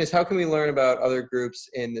question is, how can we learn about other groups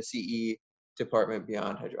in the CE department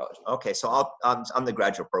beyond hydrology? Okay, so I'm the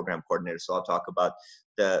graduate program coordinator, so I'll talk about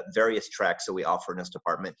the various tracks that we offer in this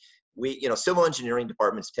department. Civil engineering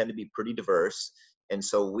departments tend to be pretty diverse, and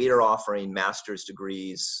so we are offering master's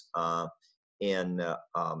degrees in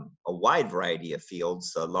a wide variety of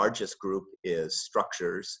fields. The largest group is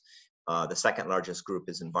structures. The second largest group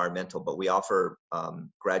is environmental, but we offer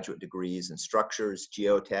graduate degrees in structures,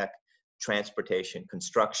 geotech, transportation,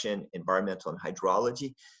 construction, environmental, and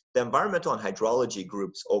hydrology. The environmental and hydrology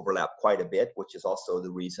groups overlap quite a bit, which is also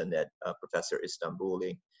the reason that Professor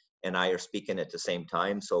Istanbuli and I are speaking at the same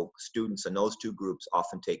time. So students in those two groups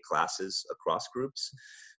often take classes across groups.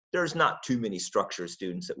 There's not too many structure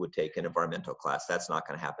students that would take an environmental class. That's not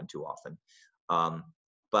going to happen too often.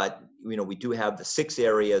 But we do have the 6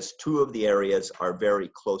 areas. 2 of the areas are very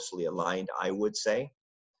closely aligned, I would say.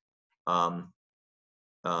 But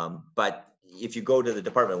if you go to the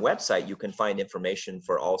department website, you can find information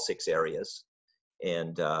for all 6 areas.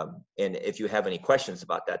 And if you have any questions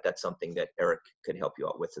about that, that's something that Eric could help you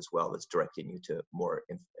out with as well, as directing you to more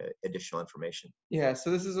additional information. Yeah,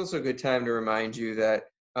 so this is also a good time to remind you that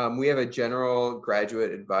we have a general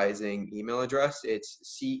graduate advising email address. It's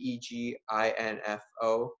ceginfo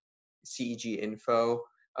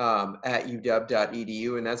at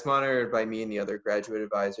uw.edu, and that's monitored by me and the other graduate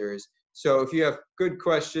advisors. So if you have good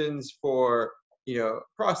questions for,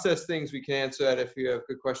 process things, we can answer that. If you have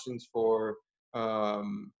good questions for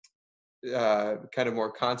kind of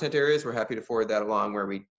more content areas, we're happy to forward that along where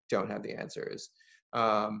we don't have the answers.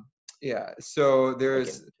 So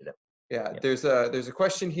there's a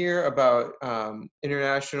question here about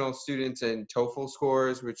international students and TOEFL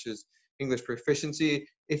scores, which is English proficiency.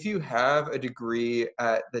 If you have a degree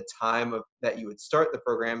at the time that you would start the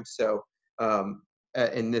program, so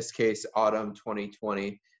in this case, autumn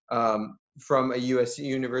 2020, from a U.S.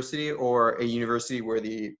 university or a university where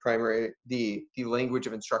the language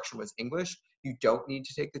of instruction was English, you don't need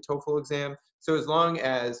to take the TOEFL exam. So as long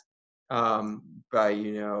as by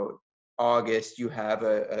August you have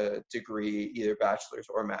a degree, either bachelor's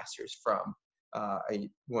or master's from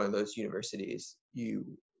one of those universities, you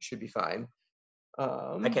should be fine.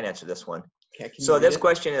 I can answer this one. Okay, so this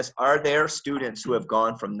question is, are there students who have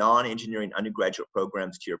gone from non-engineering undergraduate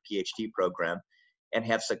programs to your PhD program and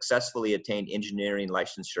have successfully attained engineering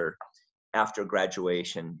licensure after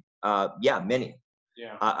graduation? Yeah, many.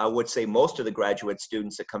 Yeah. I would say most of the graduate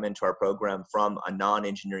students that come into our program from a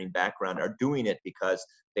non-engineering background are doing it because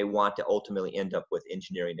they want to ultimately end up with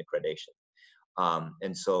engineering accreditation.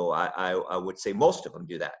 And so I would say most of them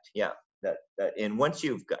do that. Yeah. And once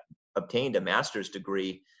you've obtained a master's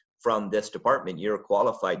degree from this department, you're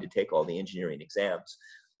qualified to take all the engineering exams.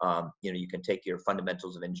 You can take your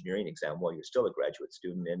fundamentals of engineering exam while you're still a graduate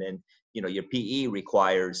student. And then, your PE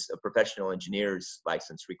requires, a professional engineer's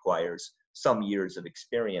license requires some years of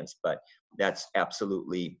experience, but that's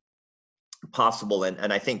absolutely possible.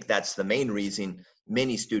 And I think that's the main reason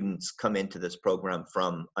many students come into this program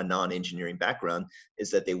from a non-engineering background,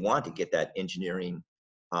 is that they want to get that engineering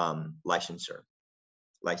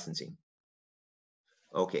licensing.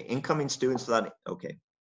 Okay, incoming students without, okay.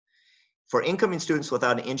 For incoming students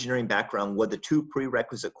without an engineering background, would the 2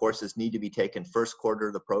 prerequisite courses need to be taken first quarter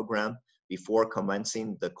of the program before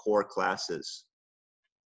commencing the core classes?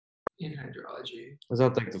 In hydrology. Is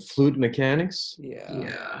that like the fluid mechanics?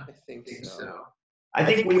 Yeah, I think so. I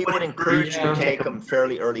think we would encourage you to take them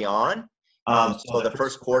fairly early on. So the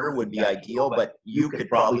first quarter would be ideal, but you could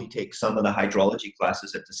probably take some of the hydrology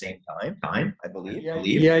classes at the same time, I believe.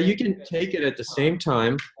 Yeah, you can take it at the same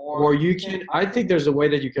time, or you can, I think there's a way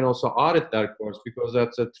that you can also audit that course, because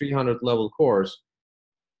that's a 300 level course.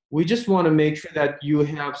 We just want to make sure that you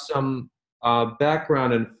have some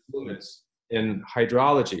background in fluids in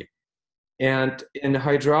hydrology. And in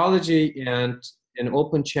hydrology and in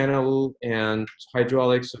open channel and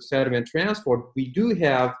hydraulics of sediment transport, we do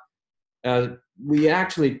have, we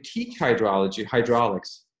actually teach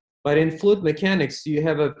hydraulics, but in fluid mechanics, you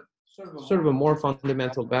have a sort of a more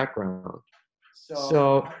fundamental background.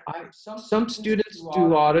 So some students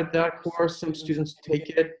do audit that course, some students take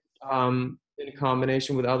it in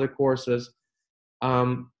combination with other courses.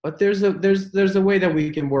 But there's a way that we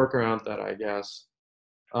can work around that, I guess.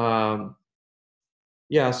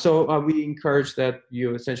 Yeah, so we encourage that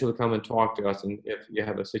you essentially come and talk to us, and if you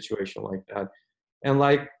have a situation like that. And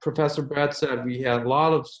like Professor Brett said, we had a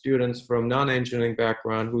lot of students from non-engineering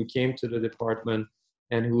background who came to the department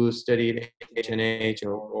and who studied H&H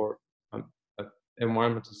or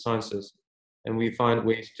environmental sciences, and we find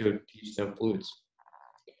ways to teach them fluids.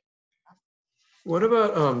 What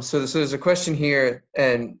about, so there's a question here,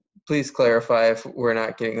 and please clarify if we're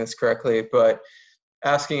not getting this correctly, but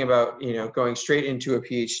asking about, going straight into a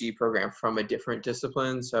PhD program from a different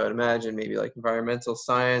discipline. So I'd imagine maybe like environmental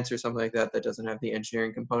science or something like that that doesn't have the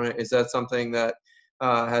engineering component. Is that something that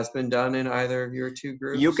has been done in either of your two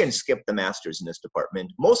groups? You can skip the master's in this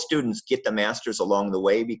department. Most students get the master's along the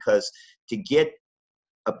way because to get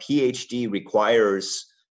a PhD requires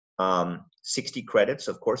 60 credits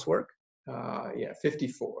of coursework. Yeah,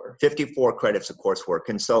 54. 54 credits of coursework.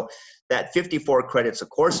 And so that 54 credits of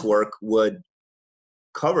coursework would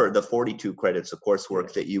cover the 42 credits of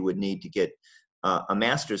coursework that you would need to get a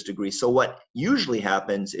master's degree. So what usually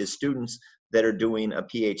happens is students that are doing a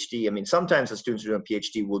PhD, I mean, sometimes the students who are doing a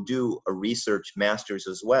PhD will do a research master's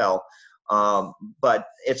as well. But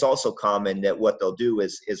it's also common that what they'll do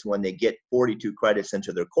is when they get 42 credits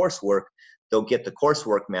into their coursework, they'll get the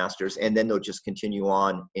coursework master's, and then they'll just continue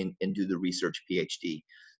on and do the research PhD.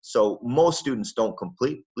 So most students don't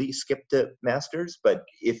completely skip the master's, but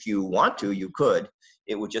if you want to, you could.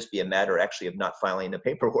 It would just be a matter actually of not filing the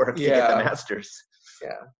paperwork to get the master's.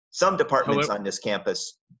 Yeah. Some departments on this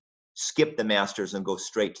campus skip the master's and go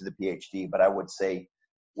straight to the PhD, but I would say,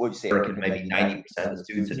 Eric, maybe 90% of the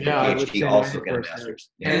students in the Yeah, I would PhD say also get a 90%. master's.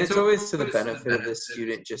 And it's always to the benefit of the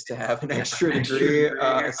student just to have an extra degree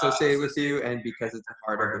associated with you, and because it's a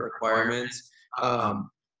part of the requirements,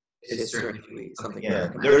 it's certainly something.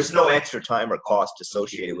 Yeah, there's no extra time or cost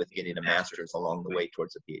associated with getting a master's along the way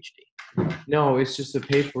towards a PhD. No, it's just the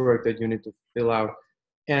paperwork that you need to fill out.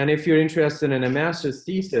 And if you're interested in a master's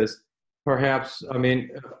thesis, perhaps, I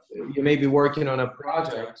mean, you may be working on a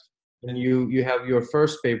project and you have your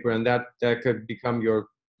first paper, and that could become your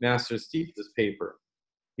master's thesis paper.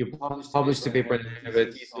 You publish the paper and have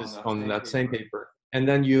a thesis on that same paper. And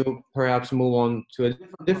then you perhaps move on to a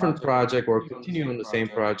different project or continue on the same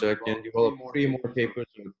project and develop 3 more papers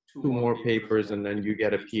or 2 more papers, and then you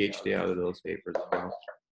get a PhD out of those papers as well.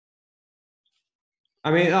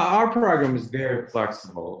 I mean, our program is very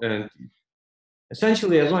flexible, and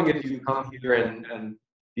essentially, as long as you come here and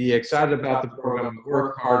be excited about the program,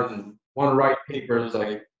 work hard, and want to write papers,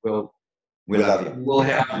 like we'll have you,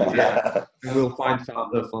 yeah, and we'll find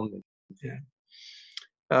the funding. Yeah.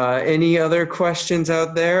 Any other questions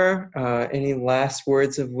out there? Any last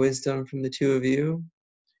words of wisdom from the two of you?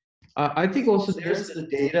 I think also there's the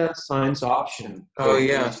data science option for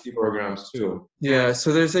PhD programs too. Yeah,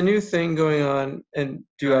 so there's a new thing going on, and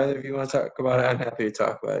do either of you want to talk about it? I'm happy to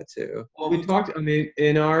talk about it too. Well, we talked, I mean,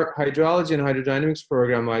 in our hydrology and hydrodynamics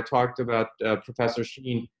program, I talked about Professor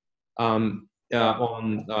Sheen.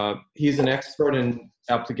 He's an expert in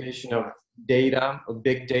application of data, of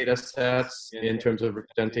big data sets in terms of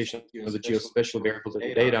representation of the geospatial variables of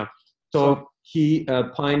the data. So he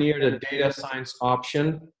pioneered a data science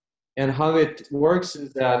option. And how it works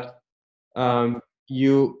is that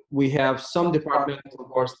we have some departments, of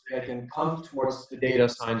course, that can come towards the data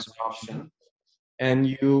science option, and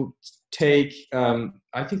you take,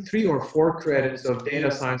 I think, 3 or 4 credits of data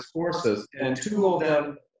science courses, and 2 of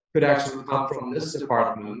them could actually come from this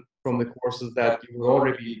department, from the courses that you will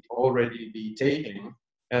already be taking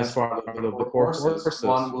as part of the courses.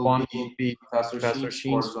 One will be Professor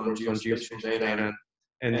Sheen's course on geospatial data,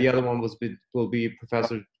 and the other one will be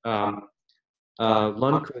Professor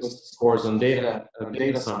Lundquist's course on data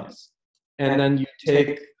science. And then you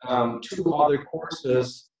take 2 other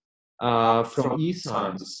courses from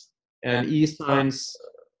eScience. And eScience,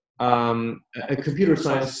 a computer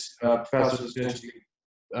science professor essentially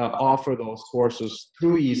offer those courses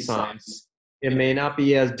through eScience. It may not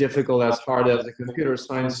be as difficult, as hard as a computer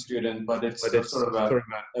science student, but it's sort of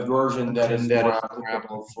a version that is more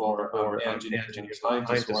applicable for engineers and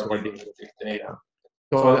scientists who are dealing with big data.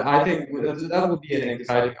 So I think that would be an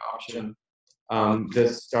exciting option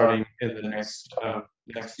this starting in the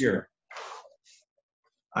next year.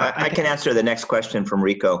 I can answer the next question from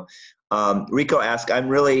Rico. Rico asks,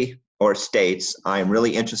 states, I'm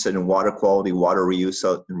really interested in water quality, water reuse,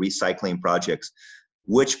 and recycling projects.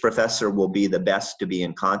 Which professor will be the best to be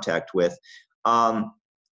in contact with?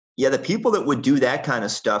 The people that would do that kind of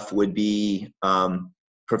stuff would be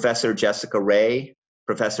Professor Jessica Ray,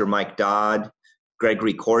 Professor Mike Dodd,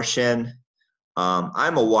 Gregory Korshin.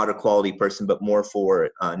 I'm a water quality person, but more for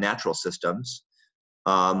natural systems.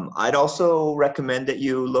 I'd also recommend that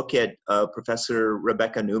you look at Professor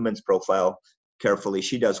Rebecca Newman's profile carefully.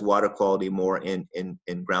 She does water quality more in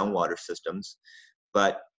groundwater systems.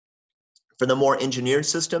 But for the more engineered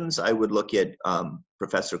systems, I would look at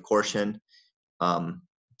Professor Korshin,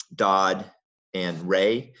 Dodd, and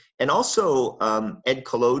Ray. And also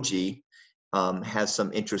Ecology has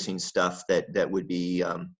some interesting stuff that would be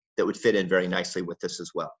that would fit in very nicely with this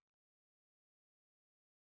as well.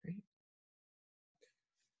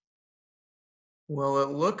 Well, it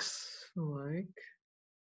looks like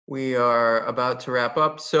we are about to wrap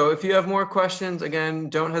up. So if you have more questions, again,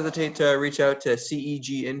 don't hesitate to reach out to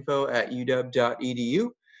ceginfo@uw.edu.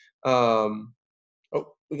 Oh,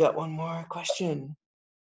 we got one more question.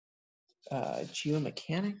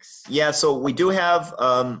 Geomechanics? Yeah, so we do have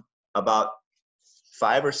about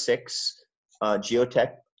 5 or 6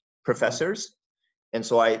 geotech professors. And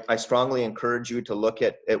so I strongly encourage you to look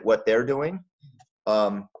at what they're doing.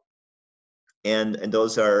 And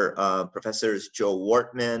those are Professors Joe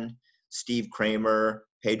Wortman, Steve Kramer,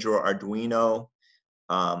 Pedro Arduino,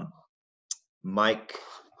 Mike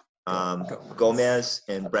Gomez,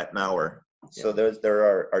 and Brett Maurer. So there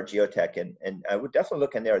are our geotech, and I would definitely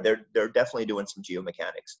look in there. They're definitely doing some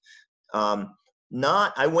geomechanics.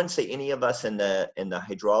 I wouldn't say any of us in the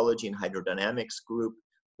hydrology and hydrodynamics group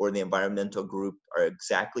or the environmental group are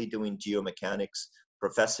exactly doing geomechanics.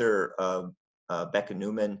 Professor Becca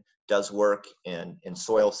Newman does work in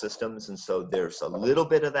soil systems, and so there's a little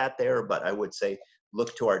bit of that there, but I would say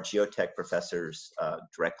look to our geotech professors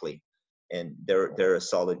directly, and they're a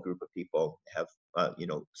solid group of people, have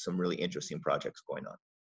some really interesting projects going on.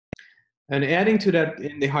 And adding to that,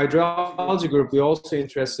 in the hydrology group, we're also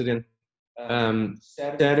interested in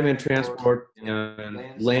sediment transport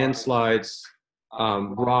and landslides,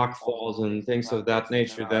 rock falls, and things of that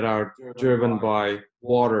nature that are driven by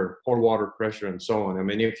water or water pressure and so on. I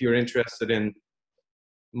mean, if you're interested in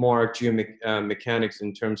more geomechanics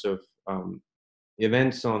in terms of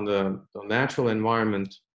events on the natural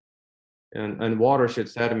environment and watershed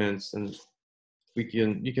sediments, and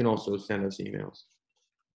you can also send us emails.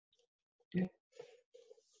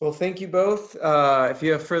 Well, thank you both. If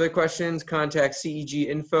you have further questions, contact CEG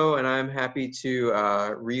Info, and I'm happy to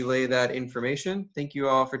relay that information. Thank you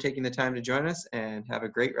all for taking the time to join us, and have a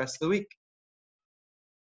great rest of the week.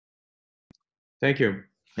 Thank you.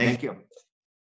 Thank you.